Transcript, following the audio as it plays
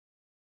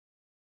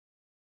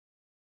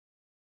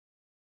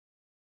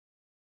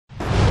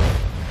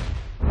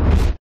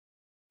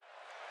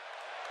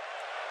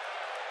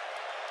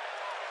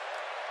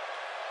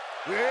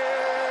Well,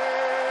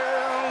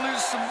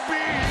 it's a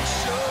big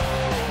show.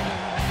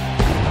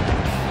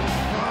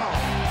 Oh,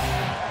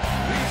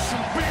 it's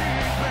a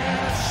big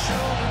bad show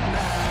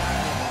tonight.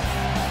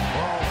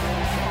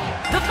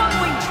 The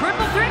following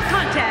triple threat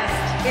contest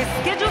is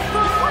scheduled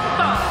for one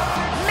fall,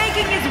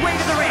 making his way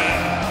to the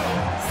ring.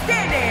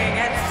 Standing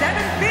at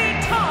 7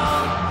 feet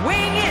tall,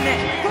 weighing in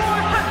at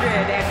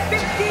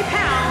 450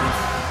 pounds,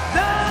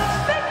 The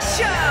Big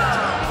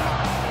Show.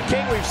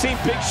 King, we've seen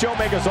Big Show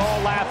make us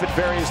all laugh at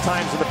various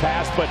times in the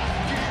past, but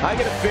I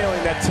get a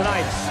feeling that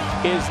tonight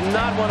is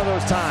not one of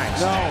those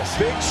times. No,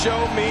 Big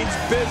Show means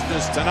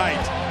business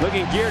tonight.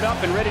 Looking geared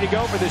up and ready to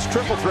go for this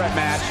triple threat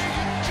match.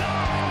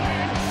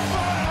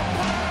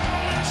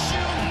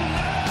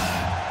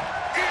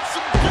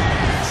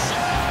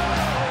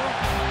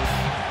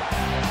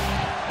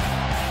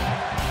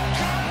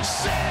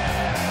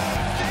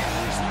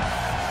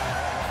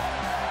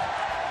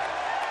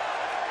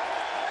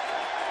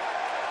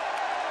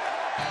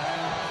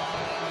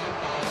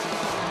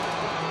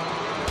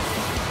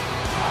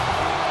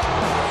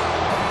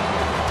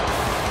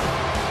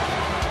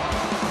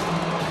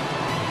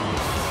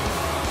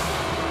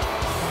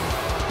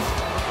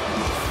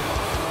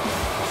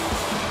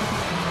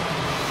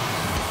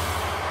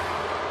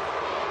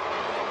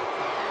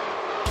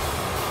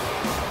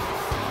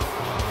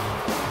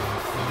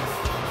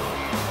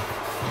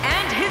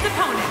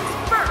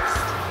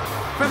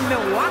 From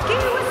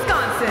Milwaukee,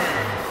 Wisconsin,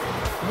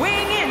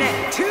 weighing in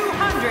at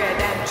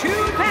 202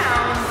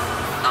 pounds,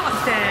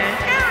 Austin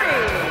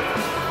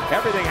Aries.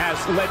 Everything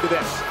has led to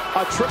this,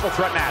 a triple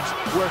threat match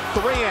where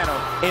 3 enter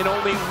and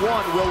only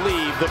 1 will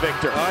leave the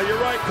victor.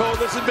 You're right, Cole.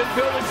 This has been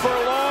building for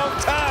a long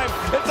time.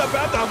 It's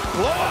about to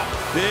blow up.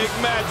 Big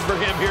match for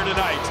him here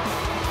tonight.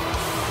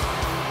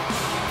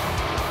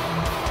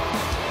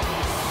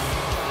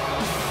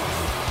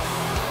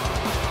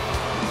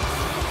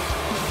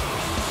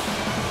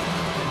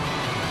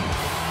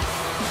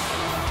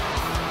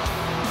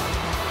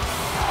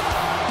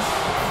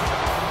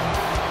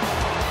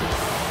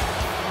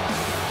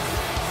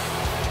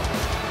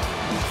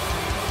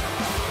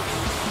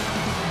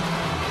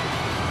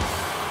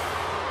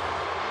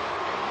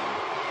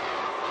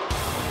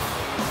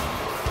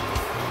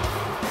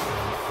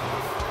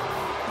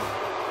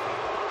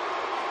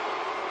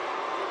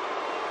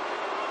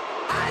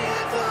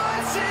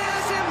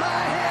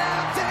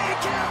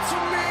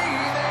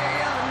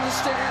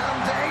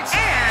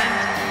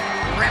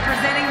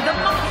 Representing the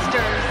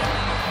Monsters,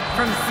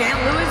 from St.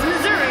 Louis,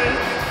 Missouri,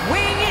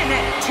 weighing in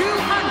at 250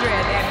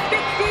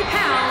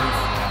 pounds,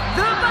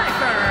 the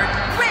Viper,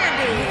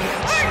 Randy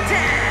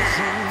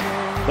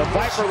Orton. The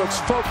Viper looks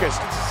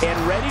focused and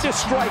ready to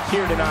strike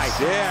here tonight.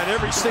 Yeah, and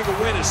every single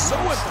win is so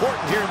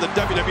important here in the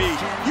WWE.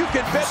 You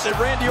can bet that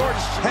Randy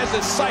Orton has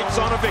his sights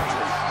on a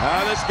victory.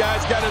 This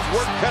guy's got his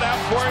work cut out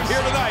for him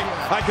here tonight.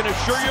 I can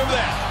assure you of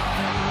that.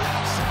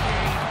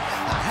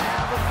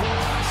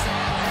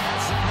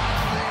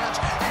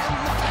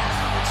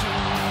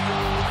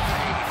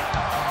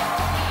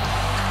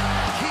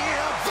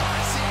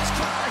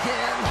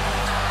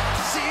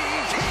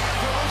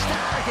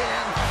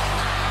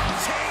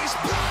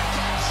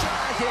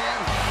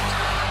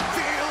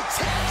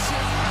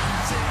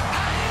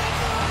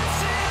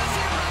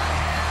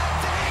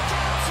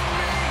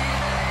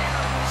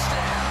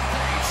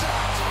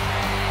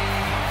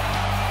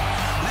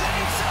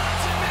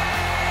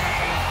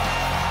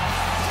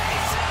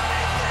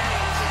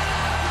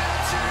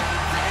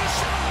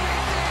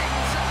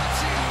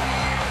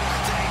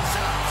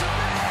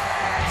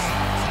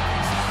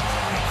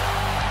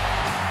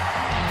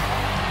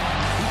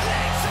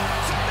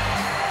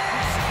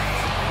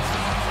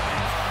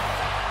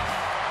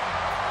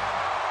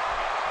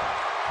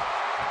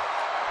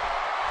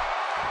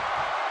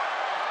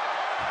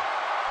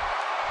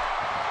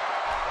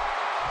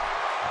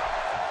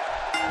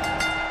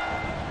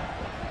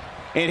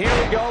 And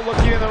here we go,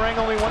 looking in the ring,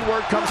 only one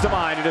word comes to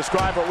mind to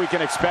describe what we can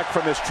expect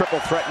from this triple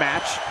threat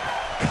match.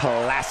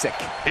 Classic.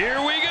 Here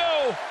we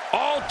go.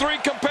 All 3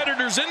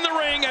 competitors in the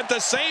ring at the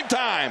same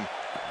time.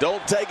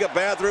 Don't take a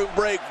bathroom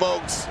break,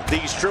 folks.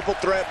 These triple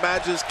threat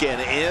matches can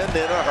end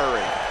in a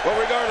hurry. Well,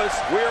 regardless,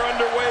 we're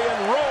underway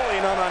and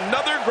rolling on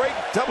another great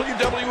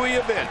WWE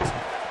event.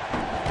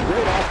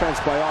 Great offense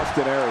by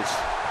Austin Aries.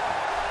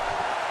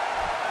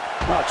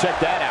 Oh, check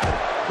that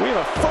out. We have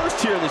a first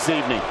here this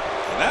evening.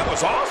 That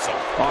was awesome.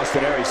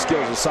 Austin Aries,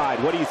 skills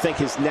aside, what do you think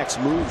his next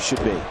move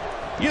should be?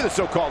 You're the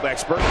so-called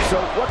expert, so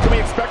what can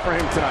we expect from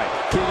him tonight?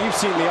 King, you've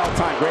seen the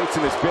all-time greats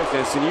in this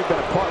business, and you've been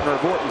a partner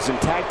of Orton's in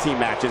tag team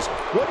matches.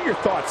 What are your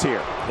thoughts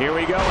here? Here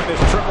we go in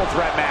this triple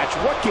threat match.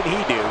 What can he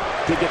do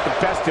to get the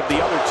best of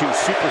the other 2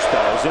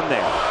 superstars in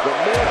there? The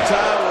more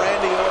time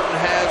Randy Orton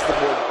has, the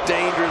more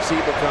dangerous he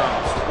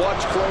becomes.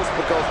 Watch close,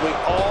 because we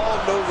all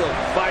know the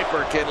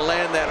Viper can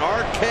land that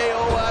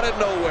RKO out of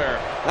nowhere.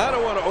 I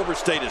don't want to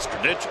overstate his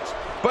credentials,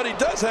 but he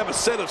does have a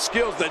set of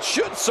skills that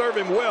should serve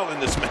him well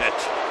in this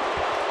match.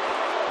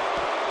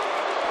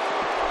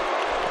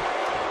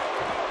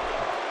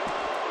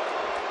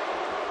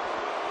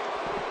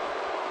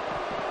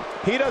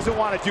 He doesn't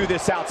want to do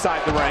this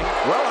outside the ring.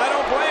 Well, I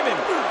don't blame him.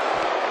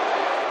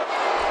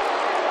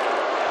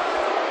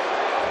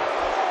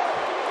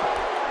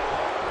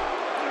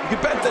 You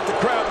bet that the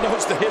crowd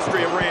knows the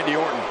history of Randy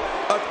Orton.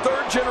 A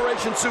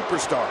third-generation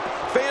superstar.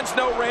 Fans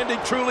know Randy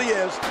truly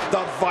is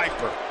the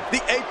Viper,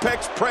 the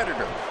apex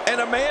predator,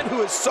 and a man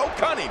who is so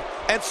cunning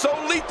and so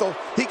lethal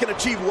he can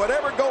achieve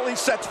whatever goal he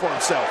sets for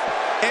himself,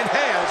 and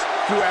has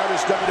throughout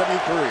his WWE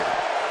career.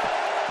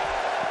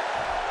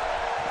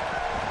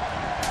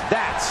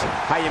 That's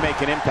how you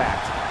make an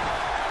impact.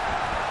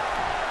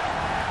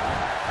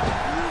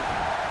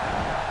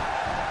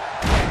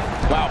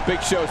 Wow,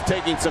 Big Show's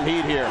taking some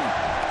heat here.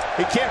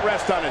 He can't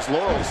rest on his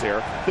laurels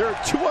here. There are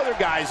two other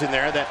guys in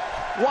there that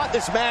want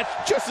this match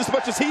just as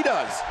much as he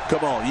does.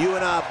 Come on, you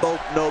and I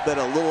both know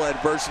that a little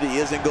adversity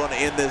isn't going to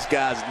end this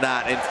guy's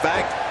knot. In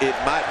fact, it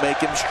might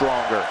make him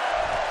stronger.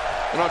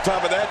 And on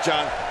top of that,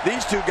 John,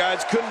 these two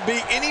guys couldn't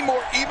be any more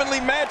evenly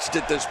matched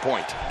at this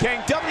point. King,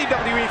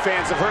 WWE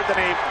fans have heard the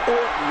name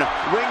Orton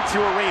ring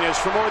through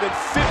arenas for more than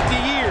 50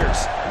 years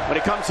when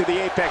it comes to the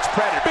Apex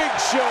Predator. Big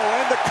Show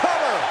and the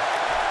cover.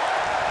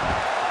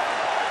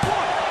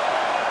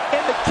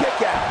 And the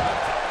kick out.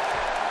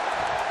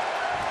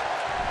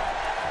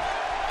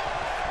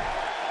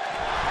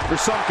 For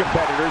some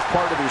competitors,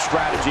 part of their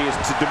strategy is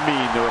to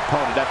demean their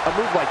opponent. A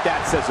move like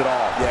that says it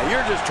all. Yeah,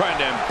 you're just trying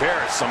to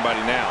embarrass somebody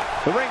now.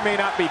 The ring may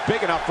not be big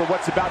enough for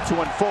what's about to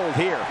unfold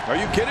here. Are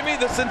you kidding me?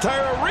 This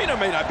entire arena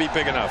may not be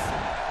big enough.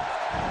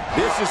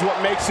 This is what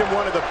makes him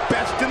one of the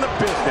best in the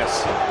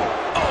business.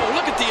 Oh,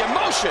 look at the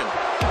emotion.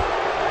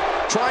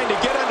 Trying to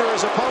get under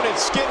his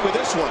opponent's skin with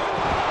this one.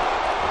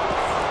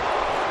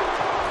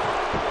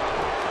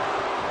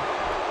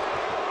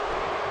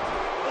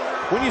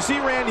 When you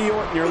see Randy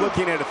Orton, you're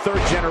looking at a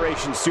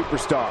third-generation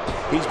superstar.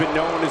 He's been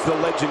known as the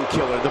Legend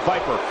Killer, the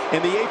Viper,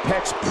 and the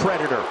Apex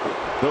Predator.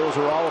 Those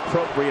are all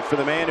appropriate for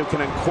the man who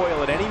can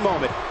uncoil at any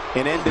moment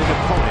and end an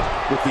opponent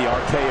with the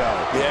RKO.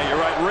 Yeah, you're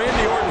right.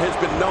 Randy Orton has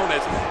been known as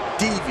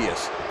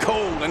devious,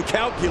 cold, and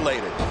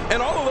calculated.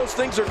 And all of those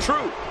things are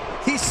true.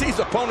 He sees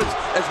opponents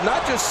as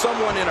not just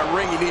someone in a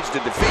ring he needs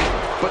to defeat,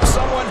 but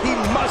someone he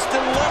must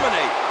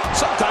eliminate,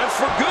 sometimes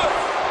for good.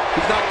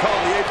 He's not called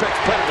the Apex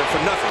Predator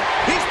for nothing.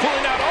 He's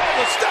pulling out all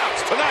the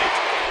stops tonight.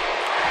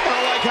 I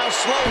don't like how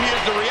slow he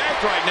is to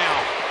react right now.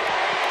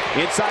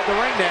 Inside the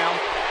ring now.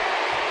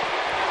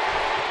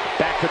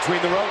 Back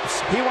between the ropes.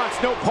 He wants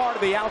no part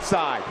of the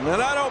outside.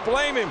 And I don't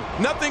blame him.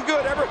 Nothing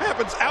good ever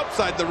happens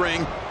outside the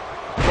ring.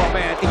 Well,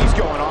 man, he's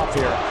going off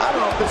here. I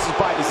don't know if this is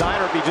by design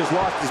or if he just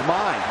lost his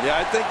mind.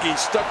 Yeah, I think he's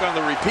stuck on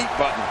the repeat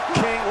button.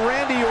 King,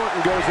 Randy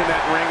Orton goes in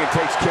that ring and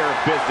takes care of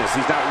business.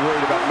 He's not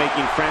worried about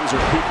making friends or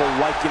people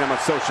liking him on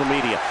social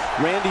media.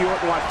 Randy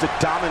Orton wants to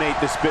dominate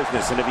this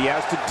business, and if he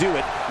has to do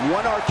it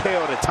one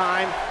RKO at a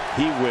time,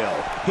 he will.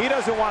 He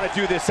doesn't want to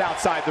do this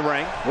outside the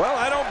ring. Well,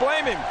 I don't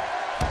blame him.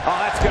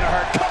 Oh, that's going to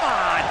hurt. Come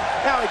on!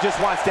 Now he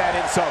just wants that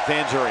insult to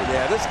injury.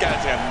 Yeah, this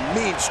guy's got a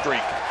mean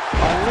streak.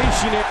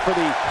 Unleashing it for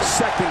the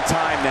second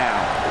time now.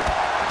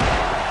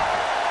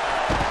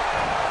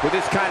 With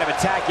this kind of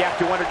attack, you have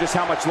to wonder just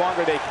how much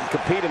longer they can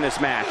compete in this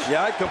match.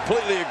 Yeah, I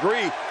completely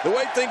agree. The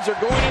way things are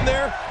going in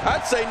there,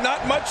 I'd say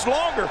not much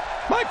longer.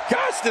 My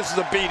gosh, this is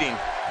a beating.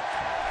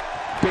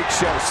 Big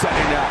Show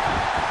setting up.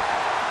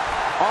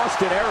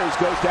 Austin Aries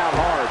goes down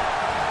hard.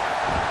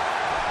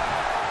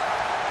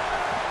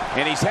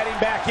 And he's heading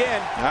back in.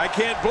 I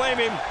can't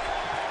blame him.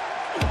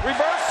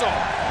 Reversal.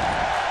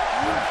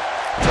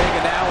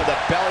 Taken now with a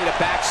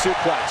belly-to-back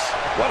suplex.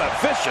 What a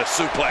vicious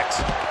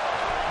suplex.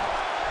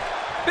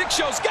 Big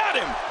Show's got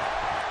him.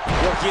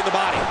 Working the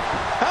body.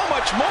 How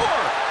much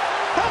more?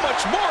 How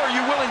much more are you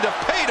willing to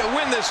pay to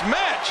win this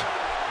match?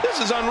 This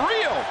is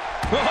unreal.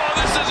 Oh,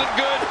 this isn't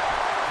good.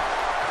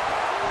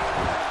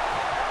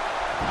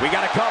 We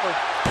got a cover.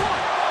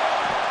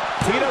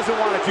 He doesn't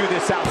want to do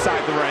this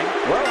outside the ring.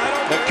 Well, I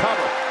don't. The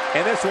cover.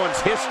 And this one's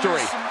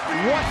history.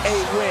 What a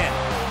win.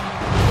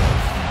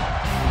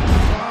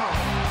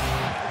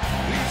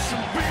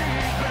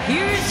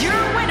 Here's your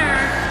winner,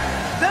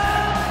 The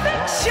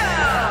Big Show.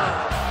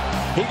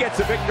 He gets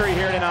a victory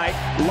here tonight.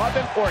 Love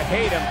him or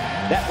hate him,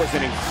 that was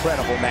an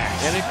incredible match.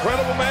 An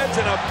incredible match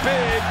and a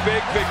big,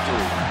 big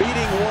victory.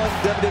 Beating one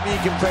WWE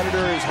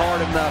competitor is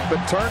hard enough, but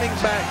turning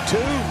back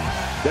two,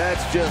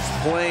 that's just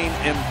plain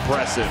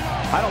impressive.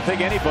 I don't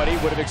think anybody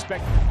would have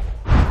expected.